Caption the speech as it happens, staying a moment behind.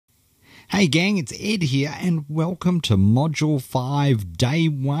Hey gang, it's Ed here and welcome to Module 5, Day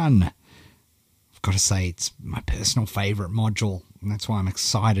 1. I've got to say it's my personal favourite module, and that's why I'm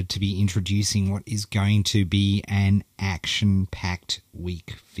excited to be introducing what is going to be an action-packed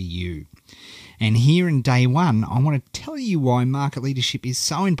week for you. And here in Day 1, I want to tell you why market leadership is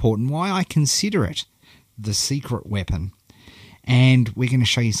so important, why I consider it the secret weapon. And we're going to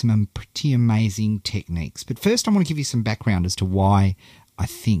show you some pretty amazing techniques. But first I want to give you some background as to why I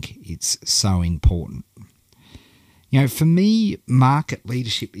think it's so important. You know, for me, market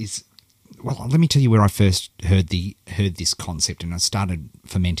leadership is, well, let me tell you where I first heard this concept and I started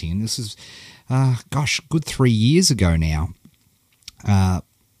fermenting. And this is, good 3 years ago now.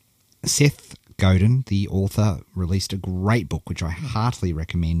 Seth Godin, the author, released a great book, which I heartily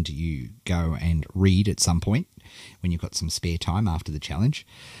recommend you go and read at some point when you've got some spare time after the challenge.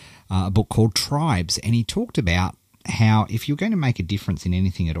 A book called Tribes, and he talked about how if you're going to make a difference in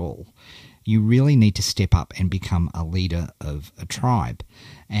anything at all, you really need to step up and become a leader of a tribe.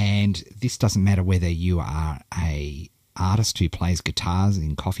 And this doesn't matter whether you are a artist who plays guitars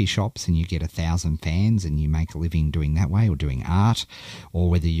in coffee shops and you get 1,000 fans and you make a living doing that way, or doing art, or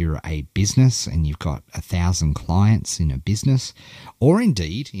whether you're a business and you've got 1,000 clients in a business, or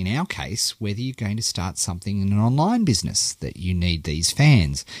indeed, in our case, whether you're going to start something in an online business that you need these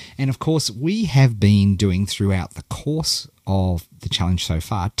fans. And of course, we have been doing throughout the course of the challenge so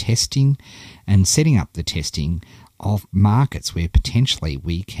far, testing and setting up the testing of markets where potentially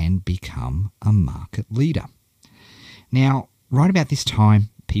we can become a market leader. Now, right about this time,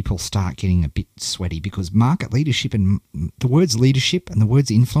 people start getting a bit sweaty because market leadership and the words leadership and the words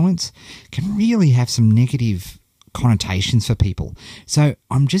influence can really have some negative connotations for people. So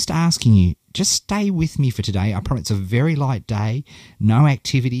I'm just asking you, just stay with me for today. I promise it's a very light day, no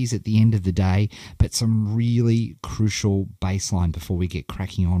activities at the end of the day, but some really crucial baseline before we get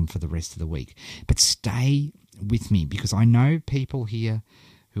cracking on for the rest of the week. But stay with me because I know people here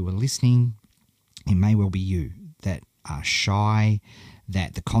who are listening, it may well be you, that are shy,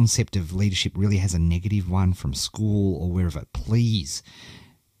 that the concept of leadership really has a negative one from school or wherever. Please,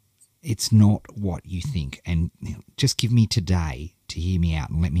 it's not what you think. And just give me today to hear me out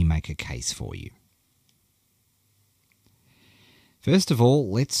and let me make a case for you. First of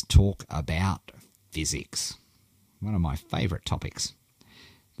all, let's talk about physics. One of my favourite topics.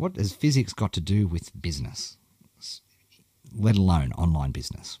 What has physics got to do with business, let alone online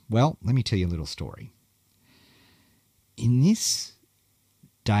business? Well, let me tell you a little story. In this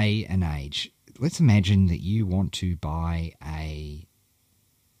day and age, let's imagine that you want to buy a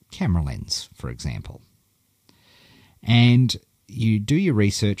camera lens, for example. And you do your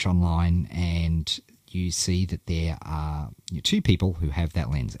research online and you see that there are two people who have that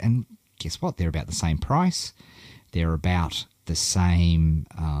lens. And guess what? They're about the same price. They're about the same,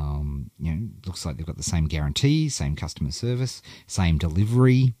 looks like they've got the same guarantee, same customer service, same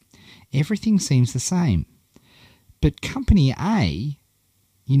delivery. Everything seems the same. But company A,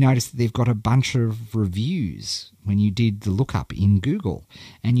 you notice that they've got a bunch of reviews when you did the lookup in Google.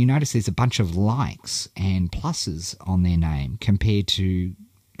 And you notice there's a bunch of likes and pluses on their name compared to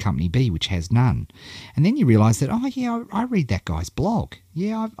company B, which has none. And then you realise that, oh yeah, I read that guy's blog.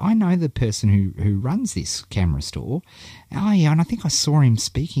 Yeah, I know the person who runs this camera store. Oh yeah, and I think I saw him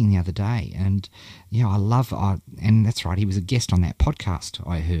speaking the other day. And yeah, and that's right, he was a guest on that podcast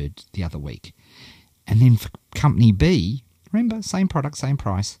I heard the other week. And then for company B, remember, same product, same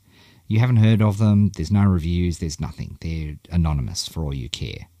price. You haven't heard of them. There's no reviews. There's nothing. They're anonymous for all you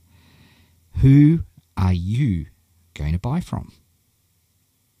care. Who are you going to buy from?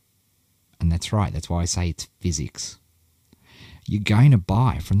 And that's right. That's why I say it's physics. You're going to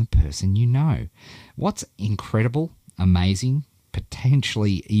buy from the person you know. What's incredible, amazing,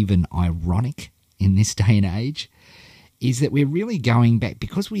 potentially even ironic in this day and age is that we're really going back,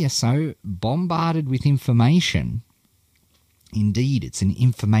 because we are so bombarded with information, indeed it's an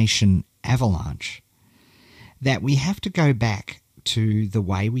information avalanche, that we have to go back to the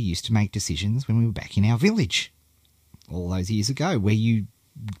way we used to make decisions when we were back in our village all those years ago, where you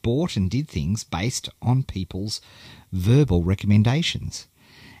bought and did things based on people's verbal recommendations.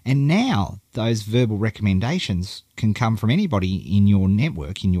 And now those verbal recommendations can come from anybody in your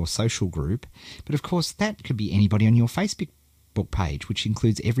network, in your social group. But of course, that could be anybody on your Facebook page, which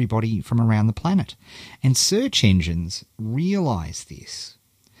includes everybody from around the planet. And search engines realize this.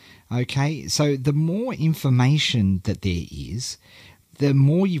 Okay, so the more information that there is, the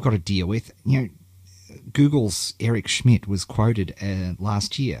more you've got to deal with. You know, Google's Eric Schmidt was quoted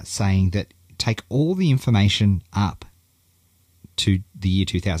last year saying that take all the information up to the year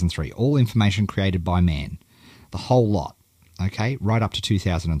 2003, all information created by man, the whole lot, okay, right up to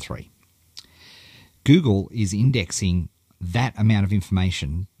 2003. Google is indexing that amount of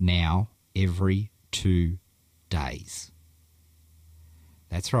information now every 2 days.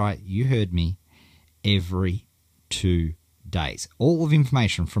 That's right, you heard me. Every 2 days. All of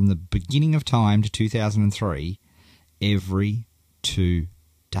information from the beginning of time to 2003, every 2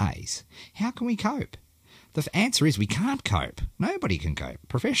 days. How can we cope? The answer is we can't cope. Nobody can cope.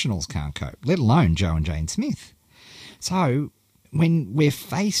 Professionals can't cope, let alone Joe and Jane Smith. So when we're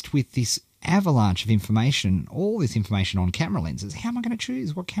faced with this avalanche of information, all this information on camera lenses, how am I going to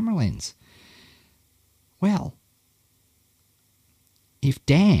choose what camera lens? Well, if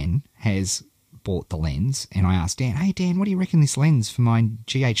Dan has bought the lens and I ask Dan, hey Dan, what do you reckon this lens for my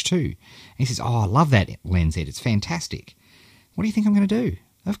GH2? And he says, oh, I love that lens, Ed. It's fantastic. What do you think I'm going to do?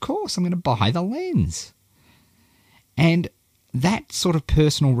 Of course, I'm going to buy the lens. And that sort of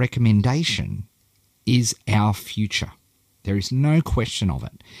personal recommendation is our future. There is no question of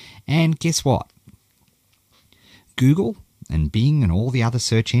it. And guess what? Google and Bing and all the other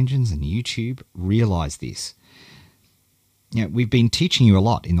search engines and YouTube realize this. You know, we've been teaching you a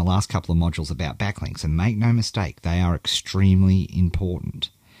lot in the last couple of modules about backlinks, and make no mistake, they are extremely important.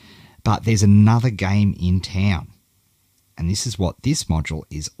 But there's another game in town, and this is what this module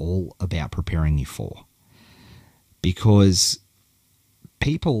is all about preparing you for. Because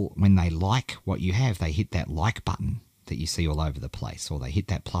people, when they like what you have, they hit that like button that you see all over the place, or they hit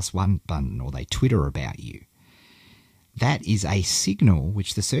that +1 button, or they Twitter about you. That is a signal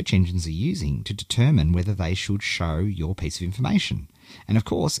which the search engines are using to determine whether they should show your piece of information. And of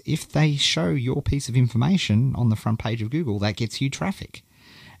course, if they show your piece of information on the front page of Google, that gets you traffic.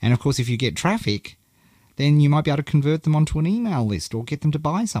 And of course, if you get traffic, then you might be able to convert them onto an email list or get them to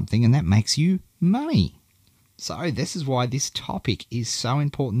buy something, and that makes you money. So this is why this topic is so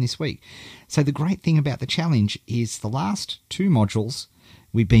important this week. So the great thing about the challenge is the last 2 modules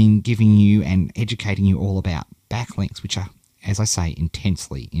we've been giving you and educating you all about backlinks, which are, as I say,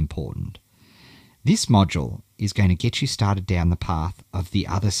 intensely important. This module is going to get you started down the path of the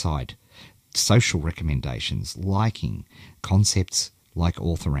other side, social recommendations, liking, concepts like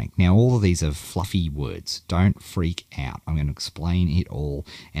author rank. Now, all of these are fluffy words. Don't freak out. I'm going to explain it all,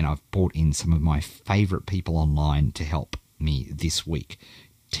 and I've brought in some of my favorite people online to help me this week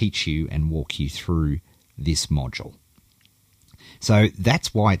teach you and walk you through this module. So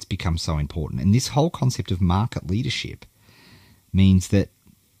that's why it's become so important. And this whole concept of market leadership means that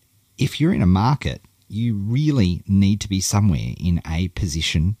if you're in a market, you really need to be somewhere in a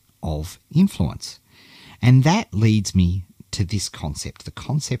position of influence. And that leads me to this concept, the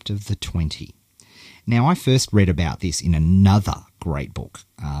concept of the 20. Now, I first read about this in another great book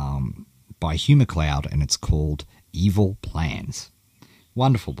by Hugh MacLeod, and it's called Evil Plans.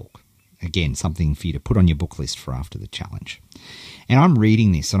 Wonderful book. Again, something for you to put on your book list for after the challenge. And I'm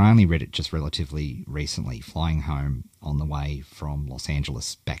reading this, and I only read it just relatively recently, flying home on the way from Los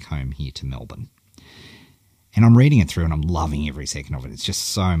Angeles back home here to Melbourne. And I'm reading it through, and I'm loving every second of it. It's just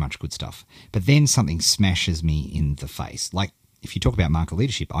so much good stuff. But then something smashes me in the face. Like, if you talk about market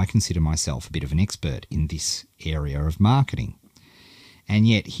leadership, I consider myself a bit of an expert in this area of marketing. And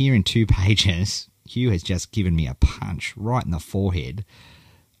yet, here in 2 pages, Hugh has just given me a punch right in the forehead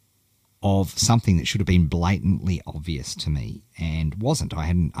of something that should have been blatantly obvious to me and wasn't. I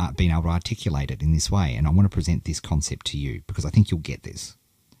hadn't been able to articulate it in this way, and I want to present this concept to you because I think you'll get this.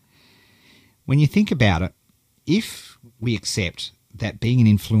 When you think about it, if we accept that being an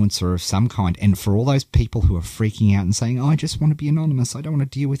influencer of some kind, and for all those people who are freaking out and saying, oh, I just want to be anonymous, I don't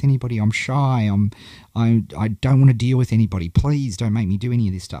want to deal with anybody, I'm shy, I don't want to deal with anybody, please don't make me do any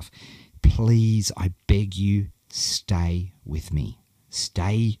of this stuff. Please, I beg you, stay with me.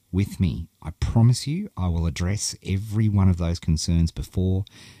 Stay with me. I promise you I will address every one of those concerns before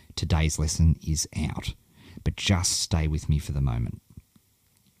today's lesson is out. But just stay with me for the moment.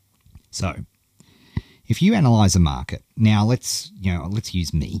 So, if you analyze a market, now let's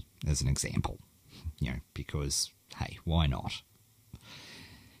use me as an example, because, hey, why not?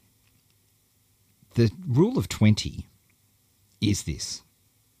 The rule of 20 is this.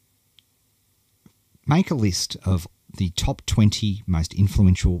 Make a list of the top 20 most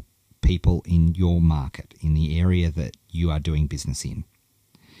influential people in your market, in the area that you are doing business in.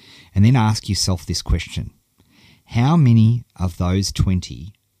 And then ask yourself this question. How many of those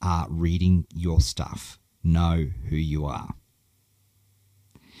 20 are reading your stuff, know who you are?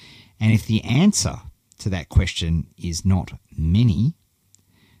 And if the answer to that question is not many,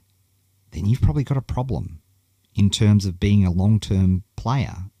 then you've probably got a problem in terms of being a long-term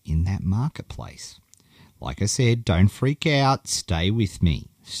player in that marketplace. Like I said, don't freak out. Stay with me.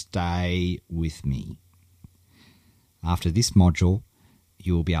 Stay with me. After this module,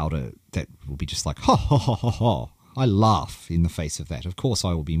 you will be able to, that will be just like, ha, ha, ha, ha, ha. I laugh in the face of that. Of course,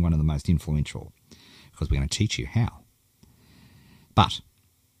 I will be one of the most influential because we're going to teach you how. But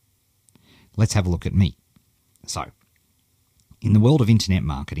let's have a look at me. So, in the world of internet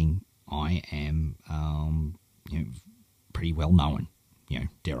marketing, I am pretty well known,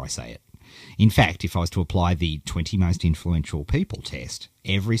 dare I say it. In fact, if I was to apply the 20 most influential people test,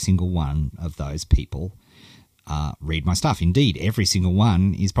 every single one of those people read my stuff. Indeed, every single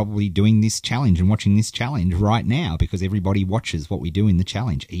one is probably doing this challenge and watching this challenge right now because everybody watches what we do in the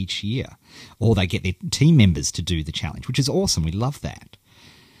challenge each year. Or they get their team members to do the challenge, which is awesome. We love that.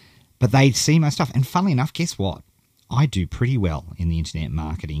 But they see my stuff. And funnily enough, guess what? I do pretty well in the internet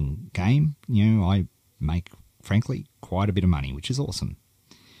marketing game. I make, frankly, quite a bit of money, which is awesome.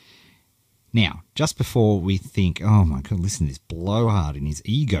 Now, just before we think, oh my God, listen to this blowhard and his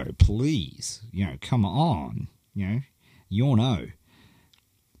ego, please, come on, you know.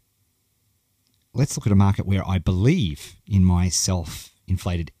 Let's look at a market where I believe in my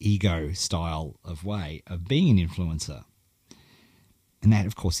self-inflated ego style of way of being an influencer. And that,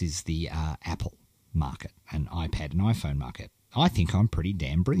 of course, is the Apple market, an iPad and iPhone market. I think I'm pretty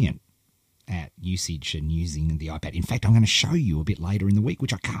damn brilliant at usage and using the iPad. In fact, I'm going to show you a bit later in the week,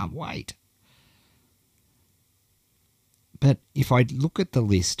 which I can't wait. But if I look at the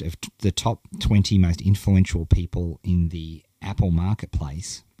list of the top 20 most influential people in the Apple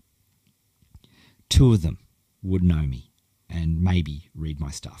marketplace, 2 of them would know me and maybe read my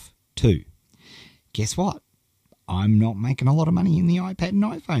stuff. 2. Guess what? I'm not making a lot of money in the iPad and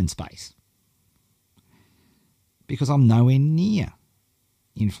iPhone space because I'm nowhere near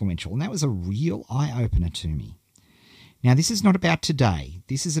influential. And that was a real eye-opener to me. Now, this is not about today.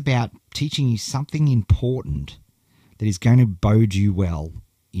 This is about teaching you something important that is going to bode you well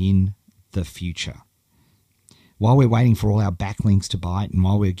in the future. While we're waiting for all our backlinks to bite and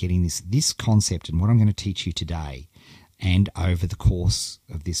while we're getting this concept and what I'm going to teach you today and over the course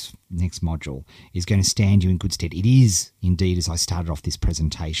of this next module is going to stand you in good stead. It is, indeed, as I started off this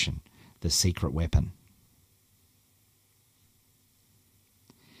presentation, the secret weapon.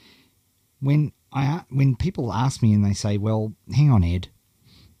 When people ask me and they say, well, hang on, Ed,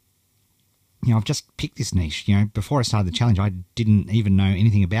 I've just picked this niche. Before I started the challenge, I didn't even know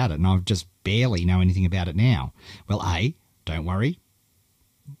anything about it, and I just barely know anything about it now. Well, don't worry.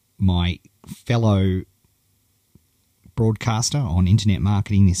 My fellow broadcaster on internet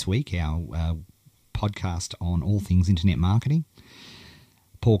marketing this week, our podcast on all things internet marketing,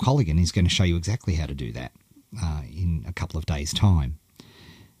 Paul Colligan, is going to show you exactly how to do that in a couple of days' time.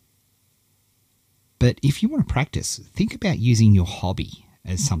 But if you want to practice, think about using your hobby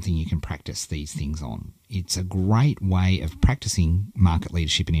as something you can practice these things on. It's a great way of practicing market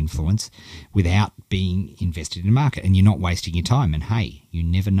leadership and influence without being invested in a market, and you're not wasting your time. And hey, you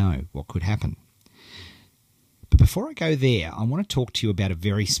never know what could happen. But before I go there, I want to talk to you about a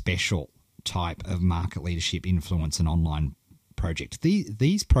very special type of market leadership, influence, and online project.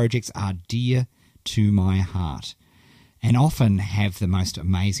 These projects are dear to my heart and often have the most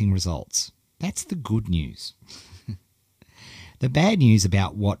amazing results. That's the good news. The bad news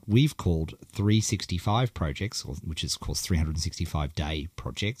about what we've called 365 projects, which is, of course, 365-day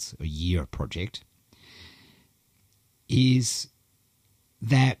projects, a year project, is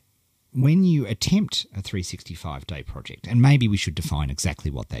that when you attempt a 365-day project, and maybe we should define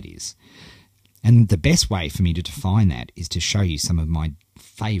exactly what that is, and the best way for me to define that is to show you some of my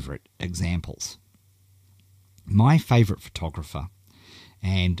favourite examples. My favourite photographer,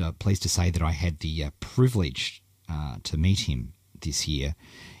 and pleased to say that I had the privilege to meet him this year,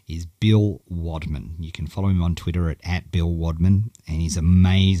 is Bill Wadman. You can follow him on Twitter at Bill Wadman, and he's an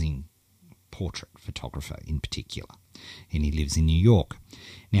amazing portrait photographer in particular, and he lives in New York.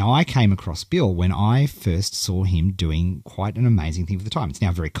 Now, I came across Bill when I first saw him doing quite an amazing thing for the time. It's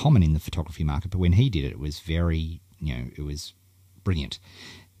now very common in the photography market, but when he did it, it was very, it was brilliant.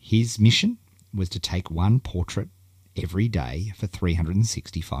 His mission was to take one portrait every day for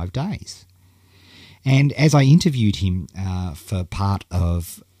 365 days. And as I interviewed him for part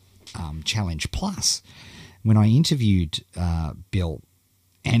of Challenge Plus, when I interviewed Bill,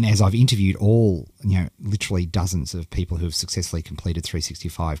 and as I've interviewed all, literally dozens of people who have successfully completed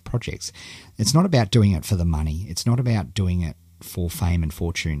 365 projects, it's not about doing it for the money. It's not about doing it for fame and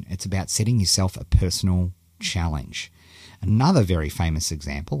fortune. It's about setting yourself a personal challenge. Another very famous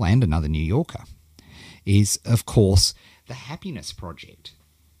example, and another New Yorker, is, of course, the Happiness Project.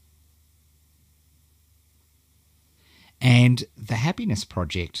 And the Happiness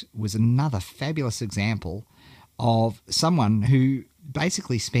Project was another fabulous example of someone who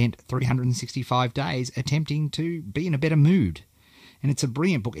basically spent 365 days attempting to be in a better mood And it's a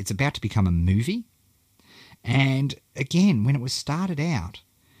brilliant book. It's about to become a movie. And again, when it was started out,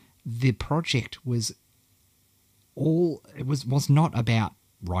 the project was not about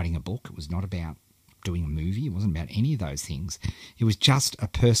writing a book. It was not about doing a movie. It wasn't about any of those things. It was just a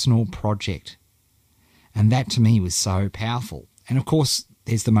personal project. And that to me was so powerful. And of course,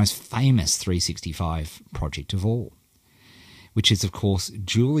 there's the most famous 365 project of all, which is, of course,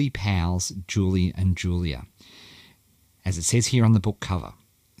 Julie Powell's Julie and Julia. As it says here on the book cover,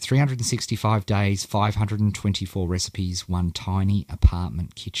 365 days, 524 recipes, one tiny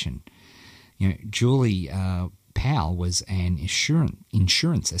apartment kitchen. You know, Julie Powell was an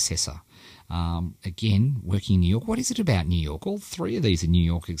insurance assessor. Again, working in New York. What is it about New York? All three of these are New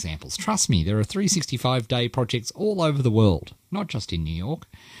York examples. Trust me, there are 365-day projects all over the world, not just in New York.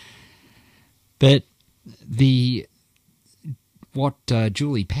 But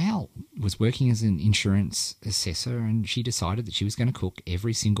Julie Powell was working as an insurance assessor, and she decided that she was going to cook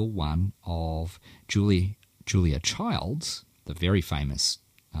every single one of Julia Child's, the very famous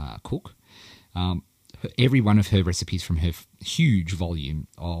cook, every one of her recipes from her huge volume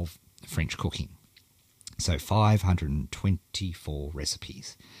of French cooking. So 524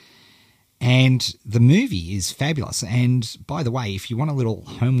 recipes. And the movie is fabulous. And by the way, if you want a little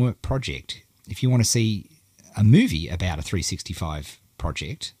homework project, if you want to see a movie about a 365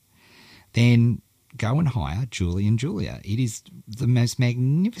 project, then go and hire Julie and Julia. It is the most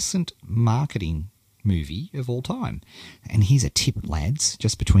magnificent marketing movie of all time. And here's a tip, lads,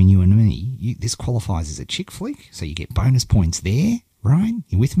 just between you and me. This qualifies as a chick flick, so you get bonus points there, right?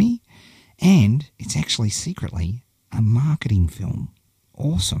 You with me? And it's actually secretly a marketing film.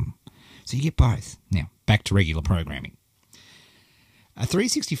 Awesome. So you get both. Now, back to regular programming. A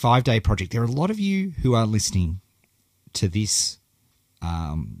 365-day project. There are a lot of you who are listening to this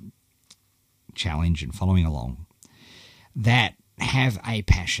challenge and following along that have a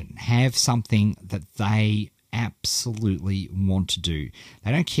passion, have something that they absolutely want to do.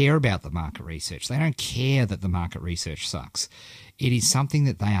 They don't care about the market research. They don't care that the market research sucks. It is something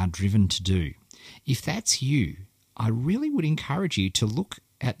that they are driven to do. If that's you, I really would encourage you to look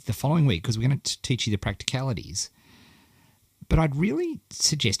at the following week, because we're going to teach you the practicalities. But I'd really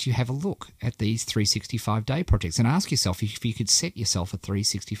suggest you have a look at these 365-day projects and ask yourself if you could set yourself a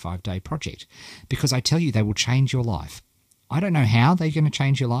 365-day project, because I tell you, they will change your life. I don't know how they're going to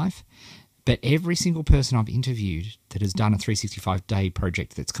change your life, but every single person I've interviewed that has done a 365-day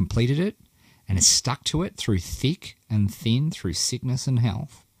project that's completed it and has stuck to it through thick and thin, through sickness and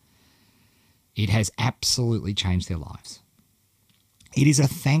health, it has absolutely changed their lives. It is a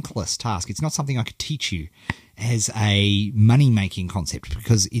thankless task. It's not something I could teach you as a money-making concept,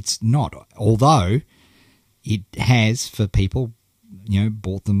 because it's not. Although it has, for people, you know,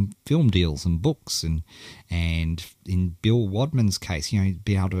 bought them film deals and books, and in Bill Wadman's case, you know,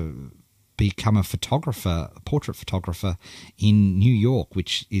 be able to become a photographer, a portrait photographer in New York,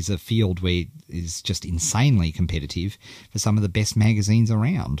 which is a field where is just insanely competitive for some of the best magazines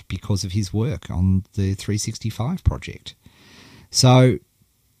around because of his work on the 365 project. So,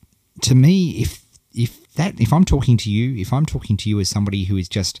 to me, if I'm talking to you as somebody who is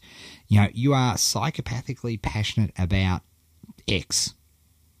just, you know, you are psychopathically passionate about X,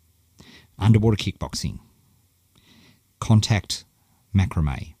 underwater kickboxing, contact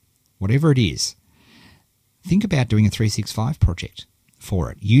macrame, whatever it is, think about doing a 365 project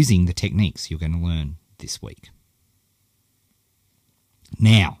for it, using the techniques you're going to learn this week.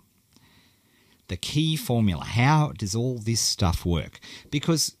 Now, the key formula. How does all this stuff work?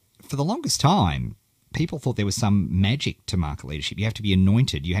 Because for the longest time, people thought there was some magic to market leadership. You have to be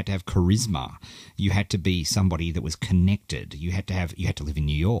anointed. You had to have charisma. You had to be somebody that was connected. You had to live in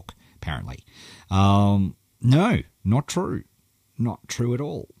New York, apparently. No, not true. Not true at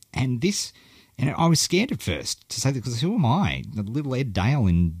all. And I was scared at first to say that, because who am I? The little Ed Dale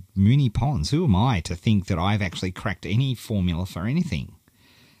in Mooney Ponds. Who am I to think that I've actually cracked any formula for anything?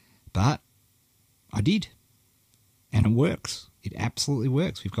 But I did. And it works. It absolutely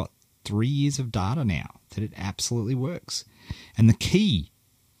works. We've got 3 years of data now that it absolutely works. And the key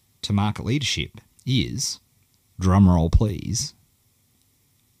to market leadership is, drumroll please,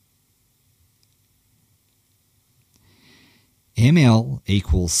 ML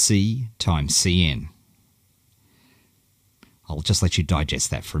equals C times CN. I'll just let you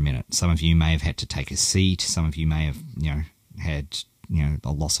digest that for a minute. Some of you may have had to take a seat. Some of you may have, had,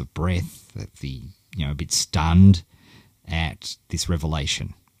 a loss of breath, a bit stunned at this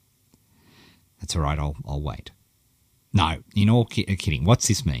revelation. That's all right. I'll wait. No, in all kidding. What's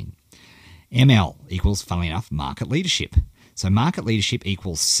this mean? ML equals, funnily enough, market leadership. So market leadership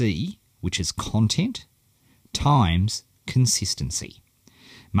equals C, which is content, times consistency.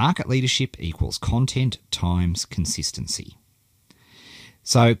 Market leadership equals content times consistency.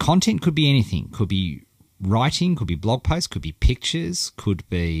 So content could be anything. Could be writing, could be blog posts, could be pictures, could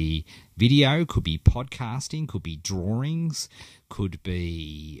be video, could be podcasting, could be drawings, could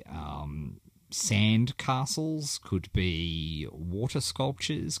be sand castles, could be water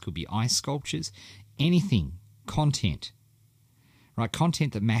sculptures, could be ice sculptures, anything. Content. Right?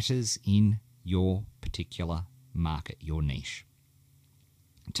 Content that matters in your particular market, your niche.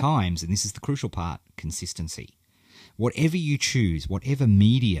 Times, and this is the crucial part, consistency. Whatever you choose, whatever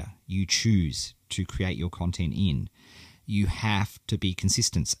media you choose to create your content in, you have to be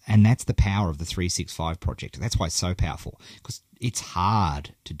consistent. And that's the power of the 365 project. That's why it's so powerful, because it's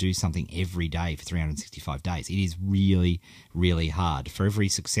hard to do something every day for 365 days. It is really, really hard. For every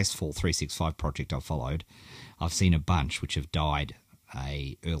successful 365 project I've followed, I've seen a bunch which have died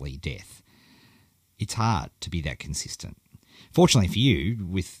a early death. It's hard to be that consistent. Fortunately for you,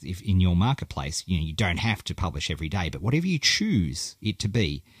 if in your marketplace, you don't have to publish every day, but whatever you choose it to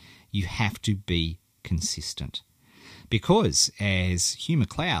be, you have to be consistent. Because as Hugh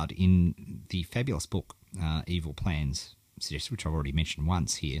MacLeod in the fabulous book Evil Plans suggests, which I've already mentioned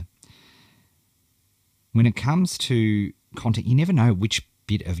once here, when it comes to content, you never know which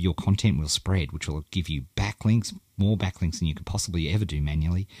bit of your content will spread, which will give you backlinks, more backlinks than you could possibly ever do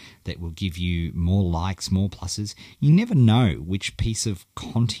manually, that will give you more likes, more pluses. You never know which piece of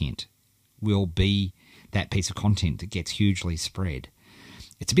content will be that piece of content that gets hugely spread.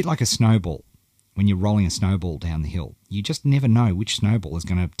 It's a bit like a snowball. When you're rolling a snowball down the hill, you just never know which snowball is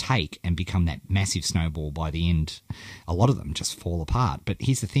going to take and become that massive snowball by the end. A lot of them just fall apart. But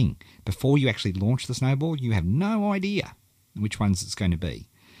here's the thing. Before you actually launch the snowball, you have no idea which ones it's going to be.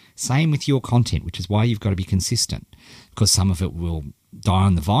 Same with your content, which is why you've got to be consistent, because some of it will die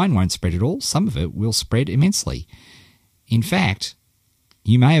on the vine, won't spread at all. Some of it will spread immensely. In fact,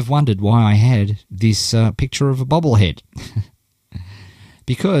 you may have wondered why I had this picture of a bobblehead.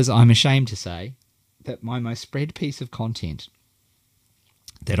 Because I'm ashamed to say that my most spread piece of content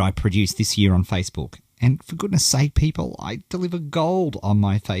that I produced this year on Facebook, and for goodness sake, people, I deliver gold on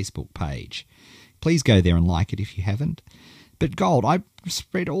my Facebook page. Please go there and like it if you haven't. But gold, I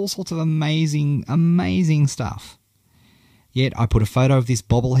spread all sorts of amazing, amazing stuff. Yet I put a photo of this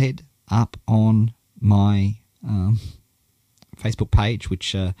bobblehead up on my Facebook page,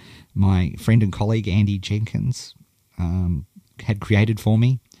 which my friend and colleague Andy Jenkins had created for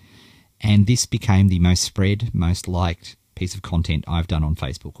me. And this became the most spread, most liked piece of content I've done on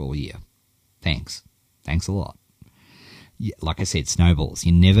Facebook all year. Thanks. Thanks a lot. Like I said, snowballs.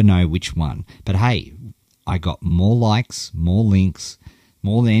 You never know which one. But hey, I got more likes, more links,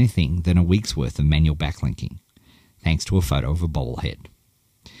 more than anything than a week's worth of manual backlinking, thanks to a photo of a bobblehead.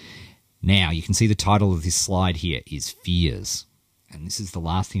 Now, you can see the title of this slide here is Fears. And this is the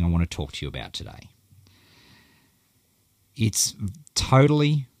last thing I want to talk to you about today. It's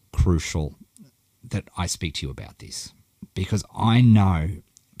totally crucial that I speak to you about this, because I know,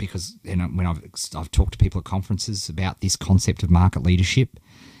 because when I've talked to people at conferences about this concept of market leadership,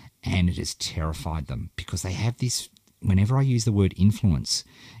 and it has terrified them, because they have this, whenever I use the word influence,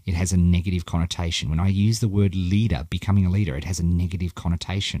 it has a negative connotation. When I use the word leader, becoming a leader, it has a negative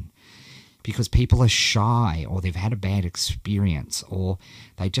connotation, because people are shy, or they've had a bad experience, or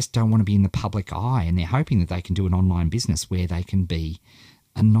they just don't want to be in the public eye, and they're hoping that they can do an online business where they can be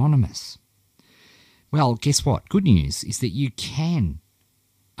anonymous. Well, guess what? Good news is that you can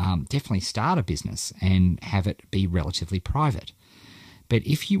definitely start a business and have it be relatively private. But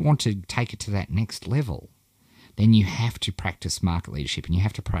if you want to take it to that next level, then you have to practice market leadership and you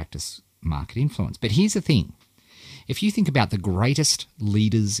have to practice market influence. But here's the thing. If you think about the greatest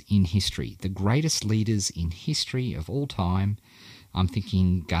leaders in history, the greatest leaders in history of all time, I'm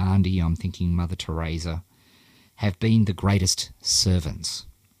thinking Gandhi, I'm thinking Mother Teresa, have been the greatest servants.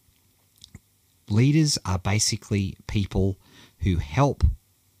 Leaders are basically people who help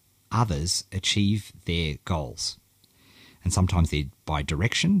others achieve their goals. And sometimes they're by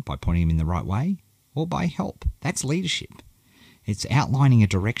direction, by pointing them in the right way, or by help. That's leadership. It's outlining a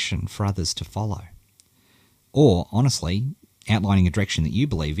direction for others to follow. Or, honestly, outlining a direction that you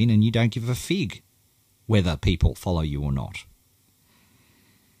believe in and you don't give a fig whether people follow you or not.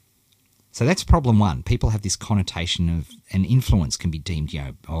 So that's problem one. People have this connotation of, and influence can be deemed,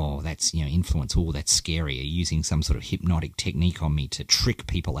 that's, influence, that's scary. You're using some sort of hypnotic technique on me to trick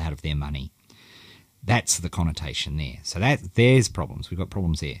people out of their money. That's the connotation there. So there's problems. We've got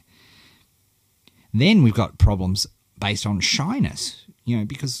problems there. Then we've got problems based on shyness,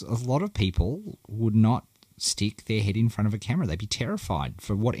 because a lot of people would not stick their head in front of a camera. They'd be terrified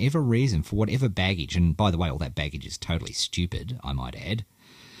for whatever reason, for whatever baggage. And by the way, all that baggage is totally stupid, I might add.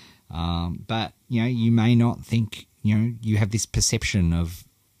 But, you may not think, you have this perception of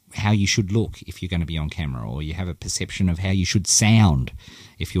how you should look if you're going to be on camera, or you have a perception of how you should sound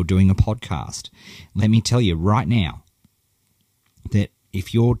if you're doing a podcast. Let me tell you right now that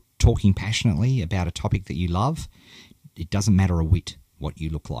if you're talking passionately about a topic that you love, it doesn't matter a whit what you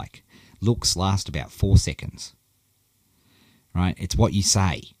look like. Looks last about 4 seconds, right? It's what you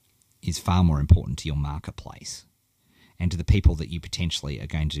say is far more important to your marketplace and to the people that you potentially are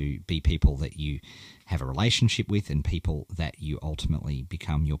going to be people that you have a relationship with and people that you ultimately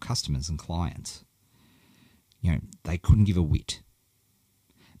become your customers and clients. They couldn't give a whit.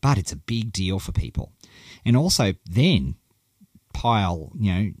 But it's a big deal for people. And also then pile,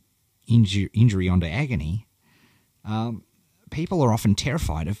 injury onto agony. People are often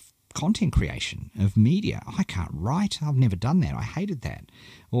terrified of content creation, of media. I can't write. I've never done that. I hated that.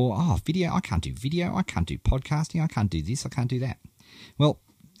 Or, video. I can't do video. I can't do podcasting. I can't do this. I can't do that. Well,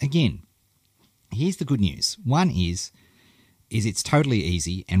 again, here's the good news. One is it's totally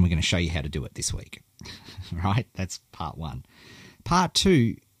easy, and we're going to show you how to do it this week. Right? That's part one. Part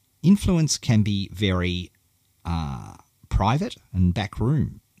two, influence can be very private and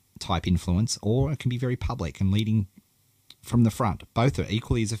backroom type influence, or it can be very public and leading from the front. Both are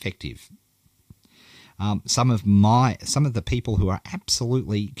equally as effective. Some of the people who are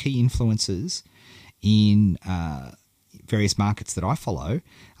absolutely key influencers in various markets that I follow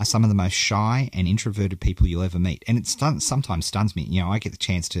are some of the most shy and introverted people you'll ever meet. And it sometimes stuns me. I get the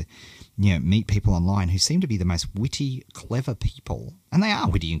chance to meet people online who seem to be the most witty, clever people. And they are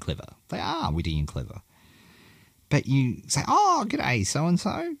witty and clever. But you say, g'day,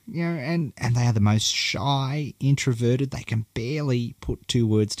 so-and-so, and they are the most shy, introverted. They can barely put 2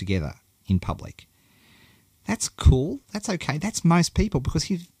 words together in public. That's cool. That's okay. That's most people,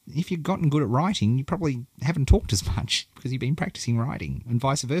 because if you've gotten good at writing, you probably haven't talked as much because you've been practicing writing, and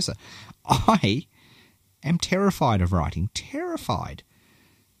vice versa. I am terrified of writing. Terrified.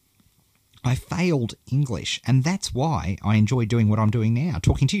 I failed English, and that's why I enjoy doing what I'm doing now,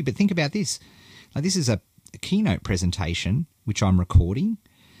 talking to you. But think about this. This is a keynote presentation which I'm recording,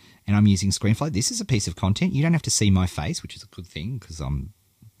 and I'm using ScreenFlow. This is a piece of content. You don't have to see my face, which is a good thing because I'm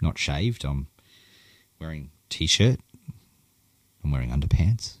not shaved. I'm wearing t-shirt. I'm wearing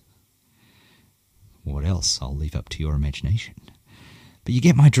underpants. What else? I'll leave up to your imagination. But you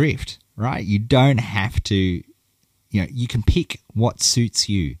get my drift, right? You don't have to, you can pick what suits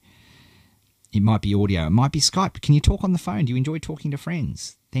you. It might be audio. It might be Skype. Can you talk on the phone? Do you enjoy talking to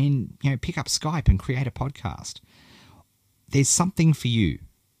friends? Then, pick up Skype and create a podcast. There's something for you.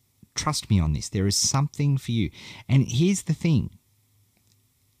 Trust me on this. There is something for you. And here's the thing.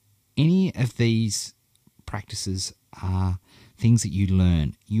 Any of these practices are things that you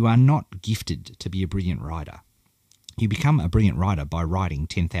learn. You are not gifted to be a brilliant writer. You become a brilliant writer by writing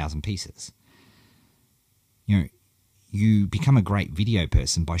 10,000 pieces. You become a great video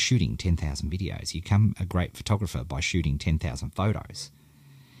person by shooting 10,000 videos. You become a great photographer by shooting 10,000 photos.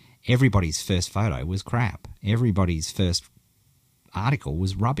 Everybody's first photo was crap. Everybody's first article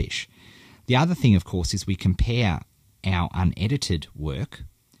was rubbish. The other thing, of course, is we compare our unedited work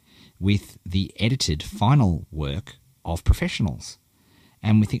with the edited final work of professionals.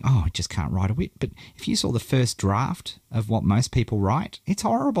 And we think, I just can't write a whit. But if you saw the first draft of what most people write, it's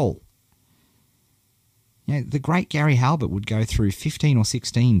horrible. The great Gary Halbert would go through 15 or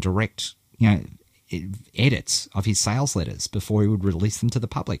 16 direct, edits of his sales letters before he would release them to the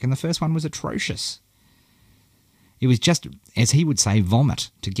public. And the first one was atrocious. It was just, as he would say,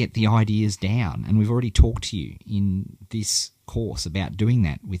 vomit to get the ideas down. And we've already talked to you in this course about doing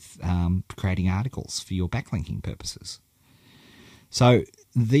that with creating articles for your backlinking purposes. So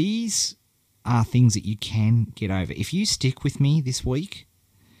these are things that you can get over. If you stick with me this week,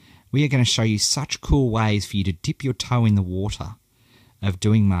 we are going to show you such cool ways for you to dip your toe in the water of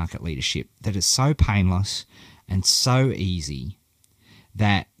doing market leadership that is so painless and so easy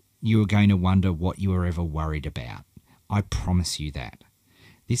that you are going to wonder what you were ever worried about. I promise you that.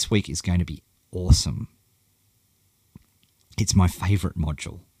 This week is going to be awesome. It's my favorite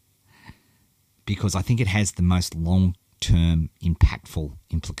module because I think it has the most long-term impactful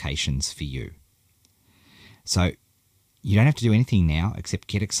implications for you. So you don't have to do anything now except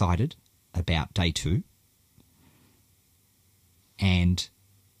get excited about day 2. And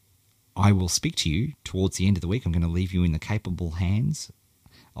I will speak to you towards the end of the week. I'm going to leave you in the capable hands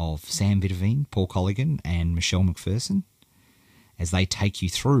of Sam Vitavine, Paul Colligan, and Michelle McPherson as they take you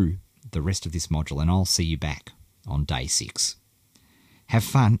through the rest of this module. And I'll see you back on day 6. Have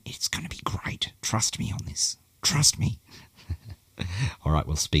fun. It's going to be great. Trust me on this. Trust me. All right,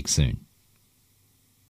 we'll speak soon.